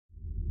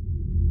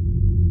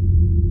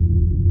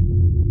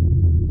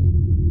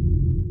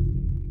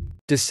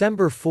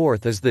December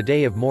 4th is the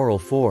day of moral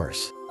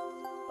force.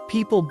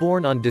 People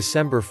born on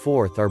December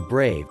 4th are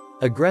brave,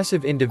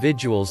 aggressive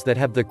individuals that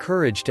have the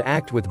courage to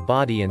act with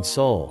body and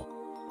soul.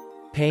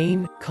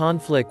 Pain,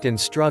 conflict and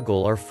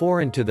struggle are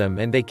foreign to them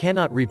and they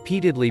cannot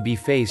repeatedly be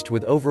faced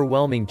with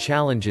overwhelming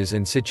challenges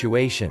and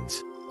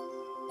situations.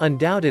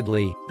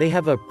 Undoubtedly, they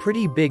have a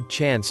pretty big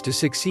chance to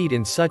succeed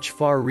in such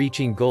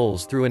far-reaching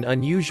goals through an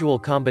unusual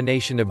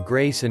combination of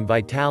grace and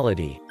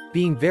vitality,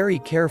 being very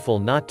careful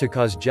not to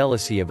cause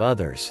jealousy of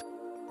others.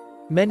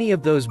 Many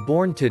of those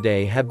born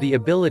today have the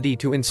ability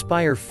to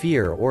inspire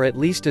fear or at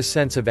least a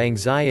sense of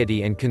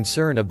anxiety and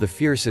concern of the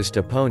fiercest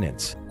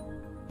opponents.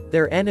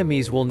 Their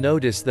enemies will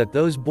notice that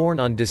those born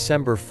on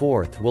December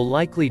 4th will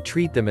likely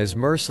treat them as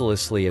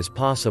mercilessly as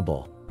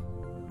possible.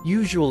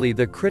 Usually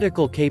the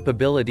critical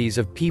capabilities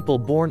of people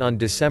born on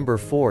December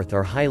 4th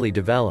are highly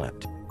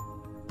developed.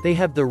 They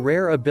have the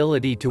rare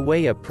ability to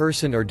weigh a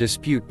person or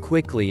dispute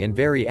quickly and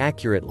very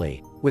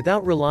accurately,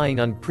 without relying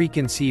on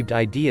preconceived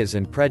ideas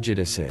and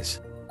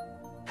prejudices.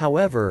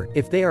 However,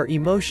 if they are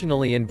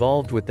emotionally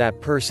involved with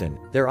that person,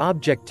 their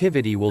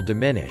objectivity will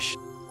diminish.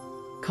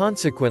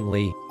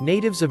 Consequently,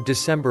 natives of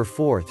December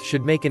 4th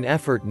should make an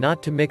effort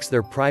not to mix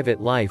their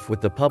private life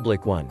with the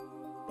public one.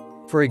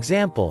 For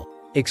example,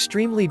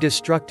 extremely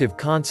destructive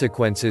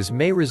consequences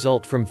may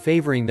result from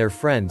favoring their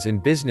friends in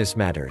business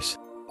matters.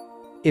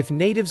 If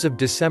natives of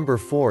December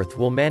 4th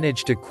will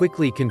manage to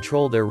quickly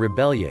control their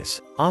rebellious,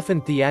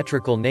 often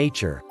theatrical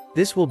nature,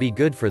 this will be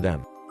good for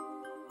them.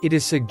 It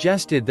is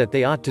suggested that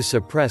they ought to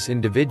suppress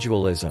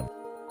individualism.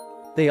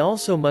 They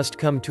also must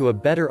come to a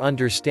better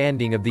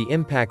understanding of the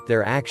impact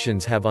their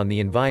actions have on the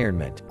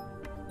environment.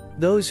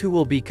 Those who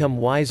will become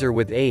wiser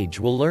with age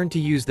will learn to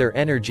use their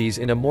energies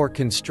in a more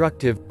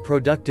constructive,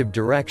 productive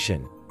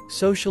direction,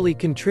 socially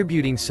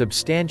contributing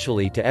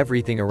substantially to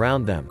everything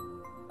around them.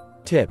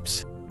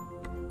 Tips.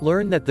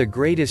 Learn that the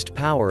greatest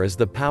power is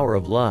the power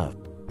of love.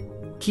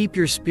 Keep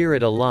your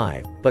spirit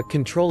alive, but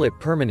control it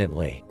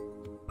permanently.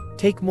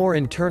 Take more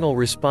internal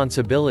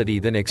responsibility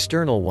than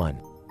external one.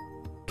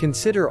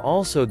 Consider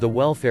also the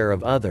welfare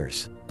of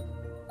others.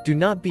 Do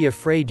not be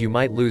afraid you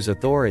might lose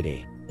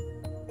authority.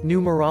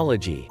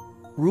 Numerology.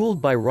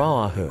 Ruled by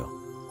Rahu.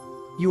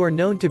 You are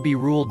known to be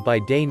ruled by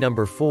day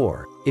number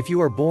 4, if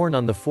you are born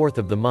on the 4th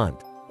of the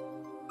month.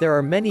 There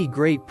are many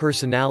great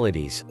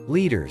personalities,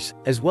 leaders,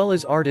 as well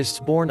as artists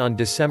born on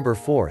December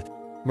 4th,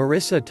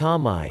 Marissa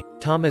Tomei,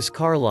 Thomas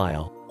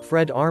Carlyle,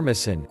 Fred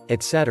Armisen,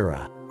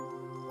 etc.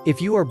 If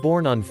you are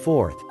born on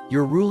 4th,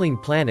 your ruling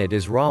planet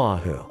is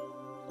Rahu.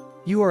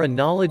 You are a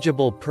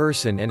knowledgeable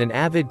person and an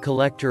avid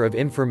collector of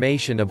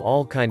information of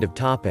all kind of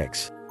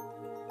topics.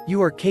 You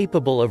are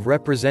capable of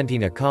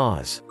representing a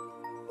cause.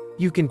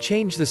 You can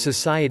change the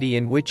society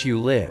in which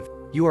you live,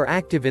 you are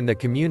active in the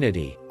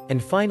community,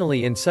 and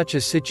finally in such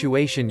a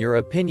situation your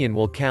opinion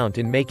will count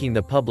in making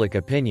the public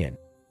opinion.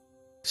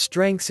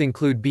 Strengths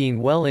include being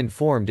well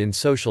informed in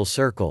social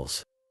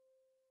circles.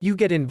 You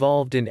get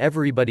involved in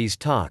everybody's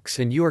talks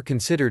and you are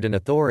considered an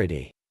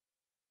authority.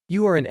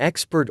 You are an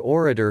expert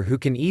orator who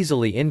can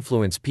easily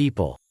influence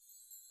people.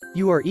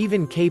 You are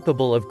even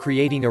capable of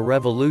creating a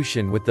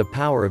revolution with the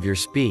power of your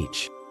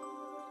speech.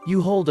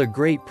 You hold a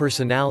great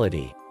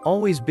personality,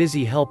 always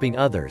busy helping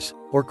others,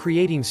 or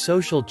creating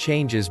social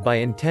changes by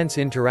intense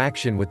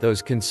interaction with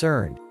those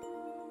concerned.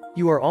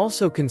 You are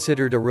also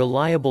considered a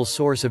reliable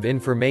source of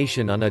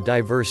information on a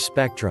diverse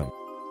spectrum.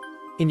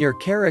 In your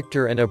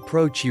character and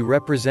approach you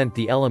represent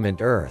the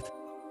element earth.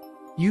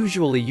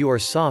 Usually you are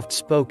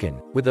soft-spoken,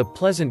 with a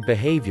pleasant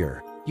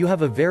behavior, you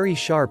have a very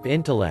sharp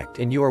intellect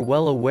and you are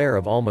well aware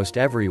of almost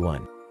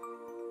everyone.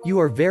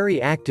 You are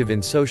very active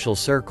in social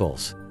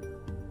circles.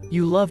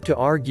 You love to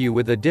argue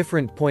with a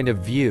different point of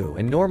view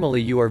and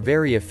normally you are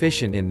very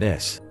efficient in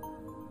this.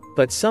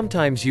 But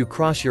sometimes you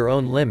cross your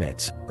own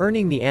limits,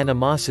 earning the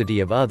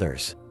animosity of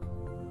others.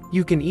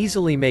 You can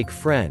easily make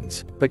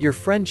friends, but your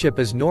friendship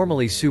is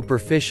normally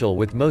superficial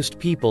with most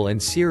people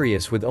and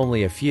serious with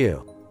only a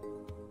few.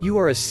 You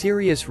are a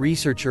serious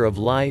researcher of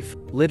life,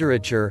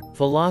 literature,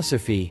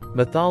 philosophy,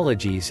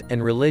 mythologies,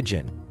 and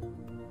religion.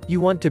 You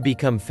want to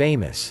become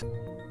famous.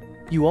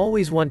 You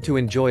always want to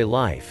enjoy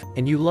life,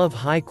 and you love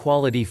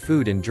high-quality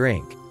food and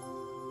drink.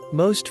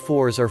 Most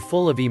 4s are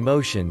full of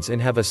emotions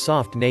and have a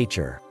soft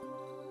nature.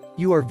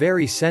 You are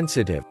very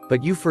sensitive,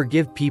 but you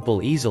forgive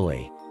people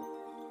easily.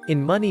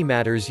 In money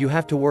matters you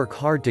have to work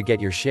hard to get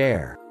your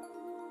share.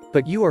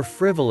 But you are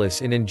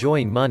frivolous in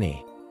enjoying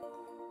money.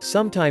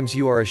 Sometimes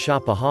you are a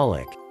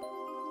shopaholic.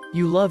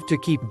 You love to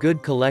keep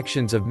good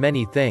collections of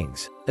many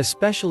things,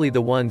 especially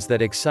the ones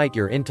that excite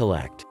your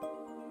intellect.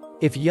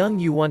 If young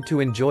you want to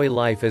enjoy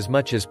life as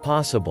much as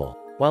possible,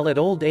 while at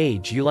old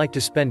age you like to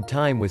spend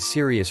time with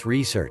serious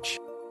research.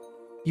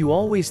 You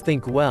always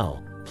think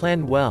well,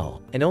 plan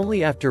well, and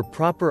only after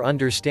proper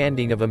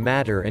understanding of a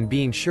matter and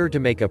being sure to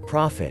make a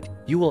profit,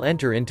 you will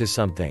enter into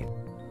something.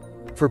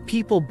 For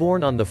people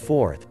born on the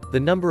 4th, the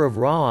number of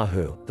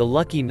Rahu, the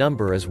lucky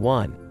number is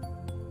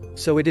 1.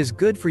 So it is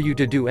good for you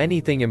to do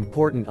anything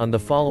important on the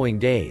following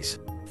days,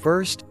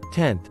 1st,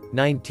 10th,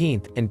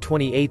 19th, and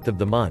 28th of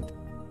the month.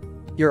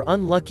 Your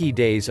unlucky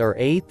days are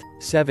 8th,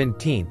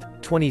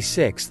 17th,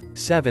 26th,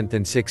 7th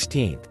and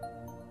 16th.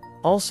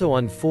 Also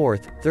on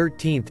 4th,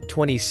 13th,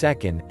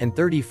 22nd, and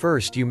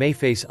 31st you may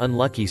face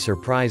unlucky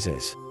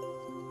surprises.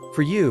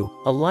 For you,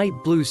 a light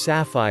blue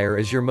sapphire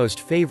is your most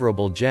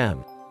favorable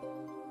gem.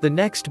 The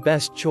next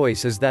best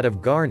choice is that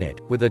of garnet,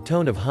 with a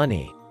tone of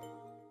honey.